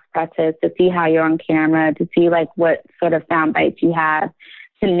any past practice, to see how you're on camera, to see, like, what sort of sound bites you have,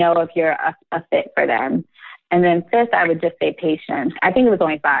 to know if you're a fit for them. And then fifth, I would just say patience. I think it was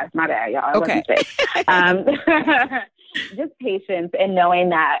only 5. My bad, y'all. Okay. Just patience and knowing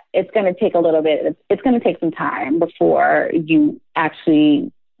that it's going to take a little bit. It's going to take some time before you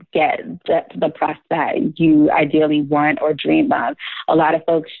actually get the press that you ideally want or dream of. A lot of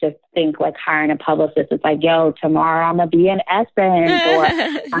folks just think, like, hiring a publicist is like, yo, tomorrow I'm going to be in Essence or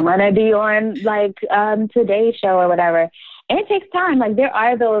I'm going to be on, like, Today's Show or whatever. And it takes time. Like, there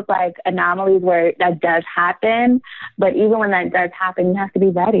are those, like, anomalies where that does happen. But even when that does happen, you have to be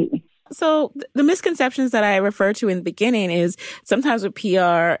ready. So the misconceptions that I referred to in the beginning is sometimes with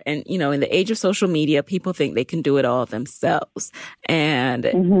PR and, you know, in the age of social media, people think they can do it all themselves. And,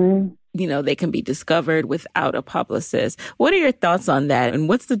 you know, they can be discovered without a publicist. What are your thoughts on that? And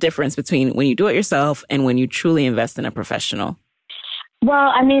what's the difference between when you do it yourself and when you truly invest in a professional?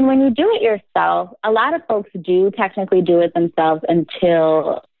 Well, I mean, when you do it yourself, a lot of folks do technically do it themselves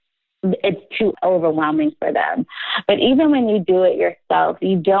until it's too overwhelming for them. But even when you do it yourself,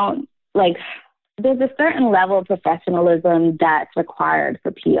 you don't, like, there's a certain level of professionalism that's required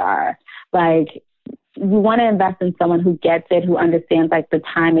for PR. Like, you want to invest in someone who gets it, who understands, like, the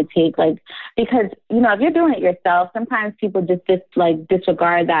time it takes, like, because, you know, if you're doing it yourself, sometimes people just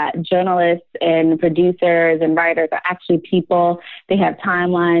disregard that journalists and producers and writers are actually people. They have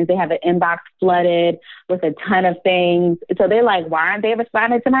timelines. They have an inbox flooded with a ton of things. So they're like, why aren't they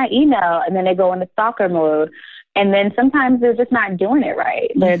responding to my email? And then they go into stalker mode. And then sometimes they're just not doing it right.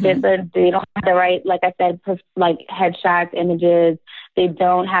 They don't have the right, like I said, like, headshots, images. They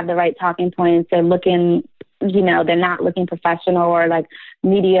don't have the right talking points. They're looking, you know, they're not looking professional or, like,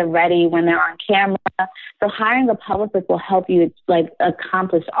 media ready when they're on camera. So hiring a publicist will help you, like,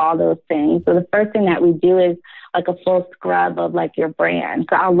 accomplish all those things. So the first thing that we do is, like, a full scrub of, like, your brand.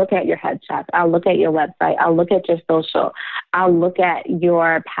 So I'll look at your headshots. I'll look at your website. I'll look at your social. I'll look at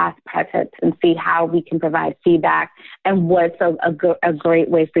your past presence and see how we can provide feedback and what's a great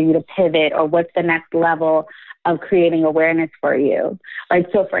way for you to pivot, or what's the next level of creating awareness for you. Like,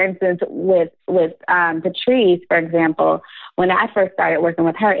 so for instance, with Patrice, for example, when I first started working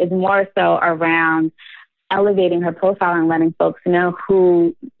with her, it's more so around elevating her profile and letting folks know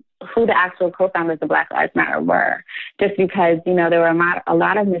who the actual co-founders of Black Lives Matter were. Just because, you know, there were a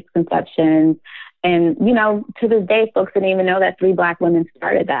lot of misconceptions. And, you know, to this day, folks didn't even know that 3 Black women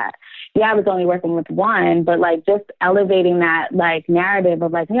started that. Yeah, I was only working with one, but, like, just elevating that, like, narrative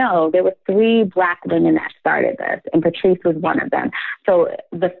of, like, no, there were 3 Black women that started this, and Patrice was one of them. So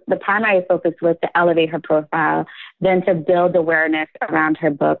the primary focus was to elevate her profile, then to build awareness around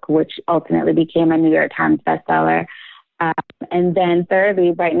her book, which ultimately became a New York Times bestseller. And then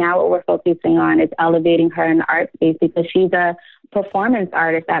thirdly, right now what we're focusing on is elevating her in the art space, because she's a performance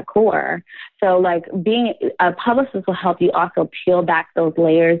artist at core. So like being a publicist will help you also peel back those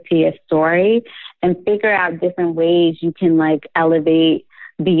layers to your story and figure out different ways you can like elevate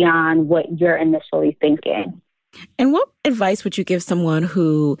beyond what you're initially thinking. And what advice would you give someone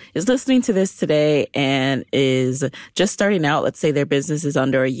who is listening to this today and is just starting out? Let's say their business is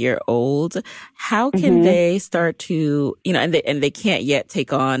under a year old. How can they start to, and they can't yet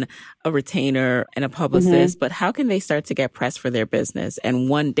take on a retainer and a publicist, but how can they start to get press for their business and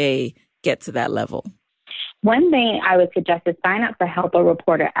one day get to that level? One thing I would suggest is sign up for Help a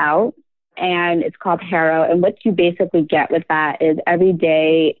Reporter Out. And it's called HARO. And what you basically get with that is every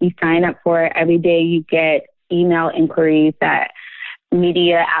day you sign up for it. Every day you get email inquiries that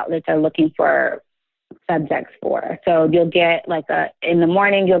media outlets are looking for subjects for. So you'll get like in the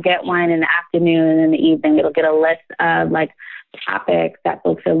morning, you'll get one, in the afternoon, and in the evening, you'll get a list of like topics that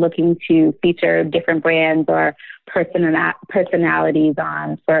folks are looking to feature different brands or personalities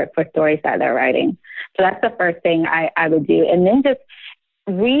on for stories that they're writing. So that's the first thing I would do. And then just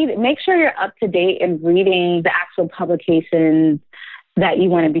make sure you're up to date in reading the actual publications that you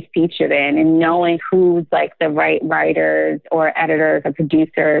want to be featured in and knowing who's like the right writers or editors or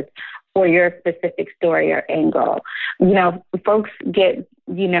producers for your specific story or angle. Folks get,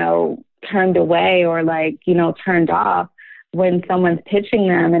 turned away or like, turned off when someone's pitching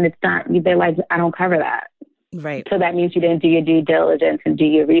them and it's not, they're like, I don't cover that. Right. So that means you didn't do your due diligence and do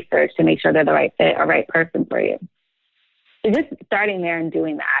your research to make sure they're the right fit or right person for you. So just starting there and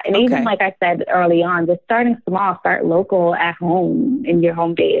doing that. And even like I said early on, just starting small, start local at home in your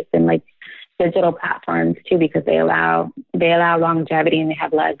home base and like digital platforms too, because they allow longevity and they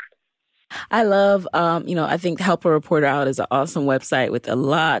have legs. I love, I think Help a Reporter Out is an awesome website with a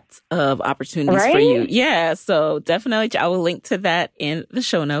lot of opportunities for you. Yeah. So definitely I will link to that in the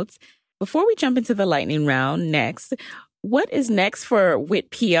show notes. Before we jump into the lightning round next, what is next for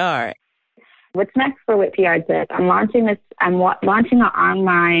Whit PR? What's next for Whit PR is this. I'm launching an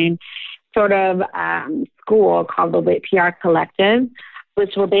online sort of school called the Whit PR Collective,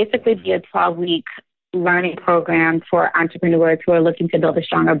 which will basically be a 12-week learning program for entrepreneurs who are looking to build a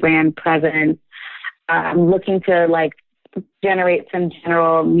stronger brand presence, looking to like generate some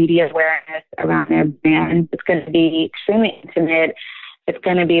general media awareness around their brand. It's going to be extremely intimate. It's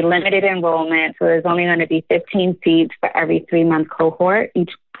going to be limited enrollment. So there's only going to be 15 seats for every 3-month cohort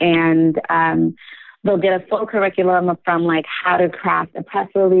each. And they'll get a full curriculum from like how to craft a press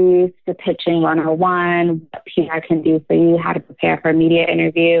release to pitching 101, what PR can do for you, how to prepare for a media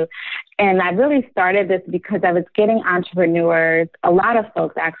interview. And I really started this because I was getting entrepreneurs, a lot of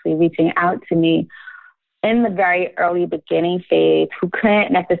folks actually reaching out to me in the very early beginning phase who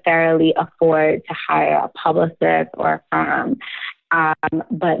couldn't necessarily afford to hire a publicist or a firm.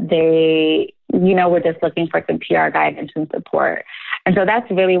 But they, were just looking for some PR guidance and support. And so that's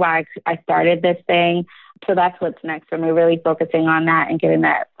really why I started this thing. So that's what's next for me, really focusing on that and getting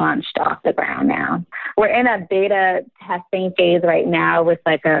that launched off the ground now. We're in a beta testing phase right now with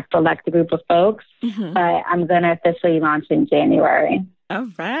like a select group of folks, but I'm going to officially launch in January. All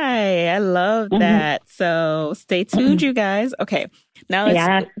right. I love that. So stay tuned, you guys. Okay. Now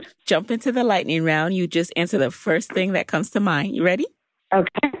let's jump into the lightning round. You just answer the first thing that comes to mind. You ready?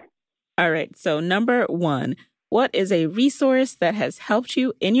 Okay. All right. So number 1, what is a resource that has helped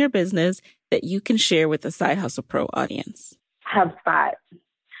you in your business that you can share with the Side Hustle Pro audience? HubSpot.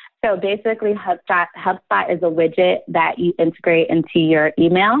 So basically, HubSpot is a widget that you integrate into your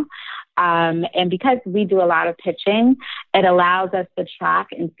email. And because we do a lot of pitching, it allows us to track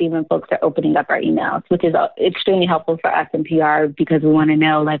and see when folks are opening up our emails, which is extremely helpful for us in PR because we want to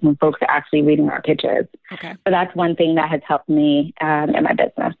know like when folks are actually reading our pitches. Okay. So that's one thing that has helped me in my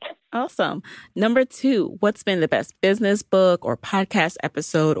business. Awesome. Number 2, what's been the best business book or podcast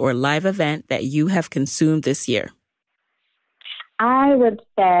episode or live event that you have consumed this year? I would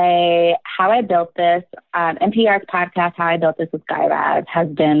say How I Built This, NPR's podcast, How I Built This with Guy Raz, has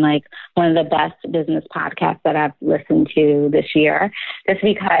been like one of the best business podcasts that I've listened to this year, just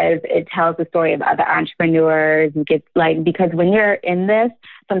because it tells the story of other entrepreneurs. Because when you're in this,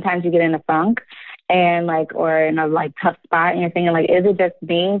 sometimes you get in a funk and or in a tough spot and you're thinking is it just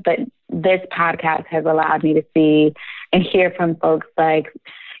me? But this podcast has allowed me to see and hear from folks like,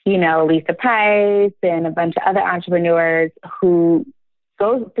 Lisa Price and a bunch of other entrepreneurs who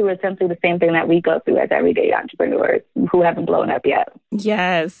go through essentially the same thing that we go through as everyday entrepreneurs who haven't blown up yet.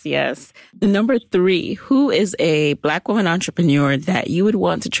 Yes, yes. Number 3, who is a Black woman entrepreneur that you would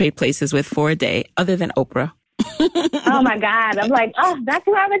want to trade places with for a day other than Oprah? Oh my God. I'm that's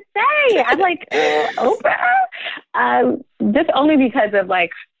who I would say. I'm Oprah. Just only because of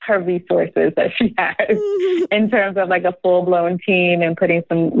her resources that she has in terms of a full blown team and putting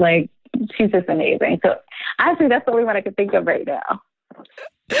some she's just amazing. So honestly, that's the only one I can think of right now.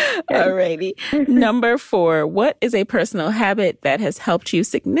 Alrighty. Number 4, what is a personal habit that has helped you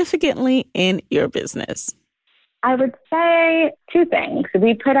significantly in your business? I would say 2 things.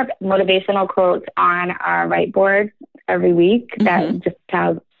 We put up motivational quotes on our whiteboard every week that just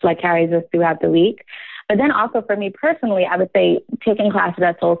carries us throughout the week. But then also for me personally, I would say taking classes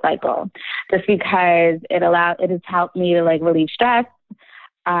at SoulCycle, just because it has helped me to relieve stress,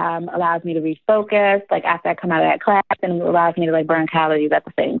 allows me to refocus, after I come out of that class, and it allows me to burn calories at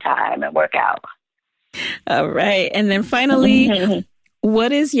the same time and work out. All right. And then finally,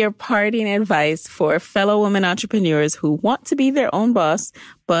 what is your parting advice for fellow women entrepreneurs who want to be their own boss,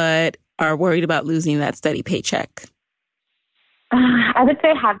 but are worried about losing that steady paycheck? I would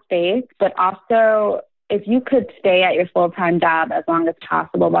say have faith, but also if you could stay at your full-time job as long as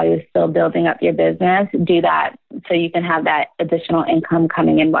possible while you're still building up your business, do that so you can have that additional income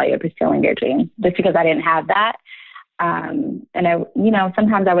coming in while you're pursuing your dream. Just because I didn't have that. And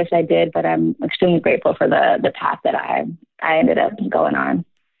sometimes I wish I did, but I'm extremely grateful for the path that I ended up going on.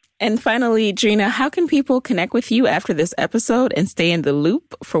 And finally, Dreena, how can people connect with you after this episode and stay in the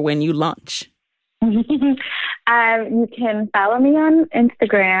loop for when you launch? You can follow me on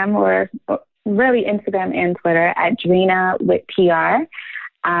Instagram or really Instagram and Twitter at Dreena Whit PR.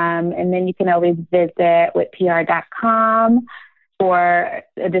 And then you can always visit whitpr.com for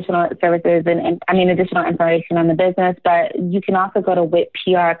additional services and additional information on the business. But you can also go to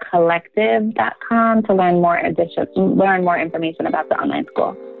whitprcollective.com to learn more information about the online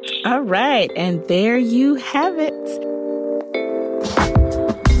school. All right. And there you have it.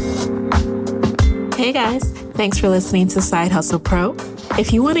 Hey guys, thanks for listening to Side Hustle Pro.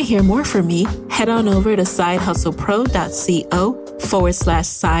 If you want to hear more from me, head on over to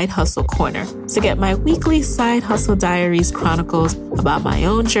sidehustlepro.co/Side Hustle Corner to get my weekly Side Hustle Diaries chronicles about my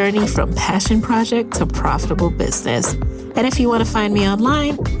own journey from passion project to profitable business. And if you want to find me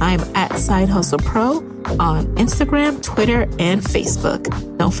online, I'm at Side Hustle Pro on Instagram, Twitter, and Facebook.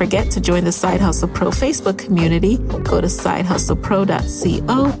 Don't forget to join the Side Hustle Pro Facebook community. Go to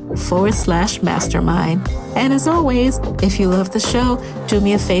sidehustlepro.co/mastermind. And as always, if you love the show, do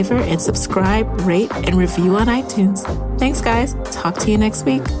me a favor and subscribe, rate, and review on iTunes. Thanks, guys. Talk to you next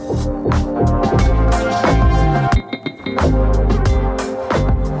week.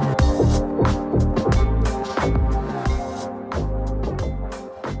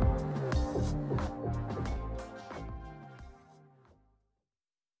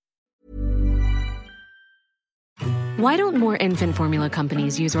 Why don't more infant formula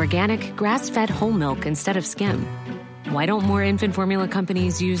companies use organic, grass-fed whole milk instead of skim? Why don't more infant formula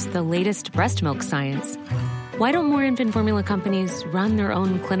companies use the latest breast milk science? Why don't more infant formula companies run their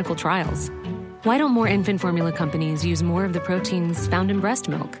own clinical trials? Why don't more infant formula companies use more of the proteins found in breast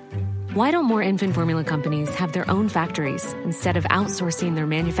milk? Why don't more infant formula companies have their own factories instead of outsourcing their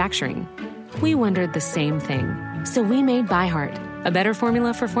manufacturing? We wondered the same thing. So we made ByHeart, a better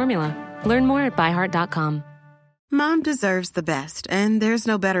formula for formula. Learn more at byheart.com. Mom deserves the best, and there's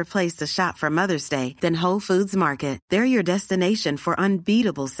no better place to shop for Mother's Day than Whole Foods Market. They're your destination for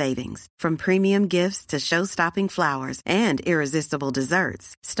unbeatable savings, from premium gifts to show-stopping flowers and irresistible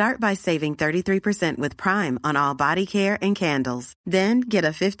desserts. Start by saving 33% with Prime on all body care and candles. Then get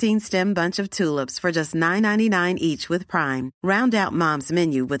a 15-stem bunch of tulips for just $9.99 each with Prime. Round out Mom's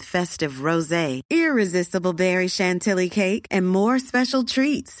menu with festive rosé, irresistible berry chantilly cake, and more special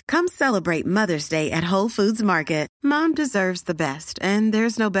treats. Come celebrate Mother's Day at Whole Foods Market. Mom deserves the best, and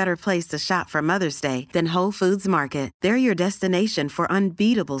there's no better place to shop for Mother's Day than Whole Foods Market. They're your destination for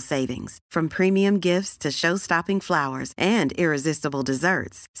unbeatable savings, from premium gifts to show-stopping flowers and irresistible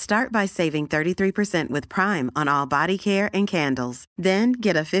desserts. Start by saving 33% with Prime on all body care and candles. Then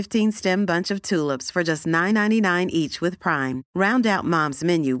get a 15-stem bunch of tulips for just $9.99 each with Prime. Round out Mom's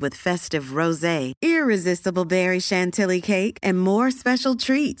menu with festive rosé, irresistible berry chantilly cake, and more special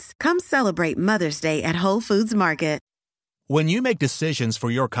treats. Come celebrate Mother's Day at Whole Foods Market. When you make decisions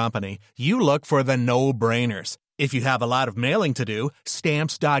for your company, you look for the no-brainers. If you have a lot of mailing to do,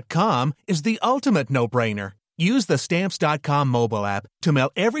 Stamps.com is the ultimate no-brainer. Use the Stamps.com mobile app to mail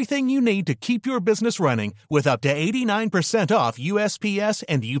everything you need to keep your business running with up to 89% off USPS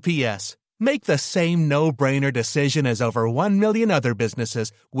and UPS. Make the same no-brainer decision as over 1 million other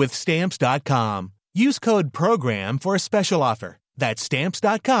businesses with Stamps.com. Use code PROGRAM for a special offer. That's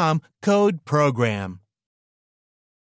Stamps.com, code PROGRAM.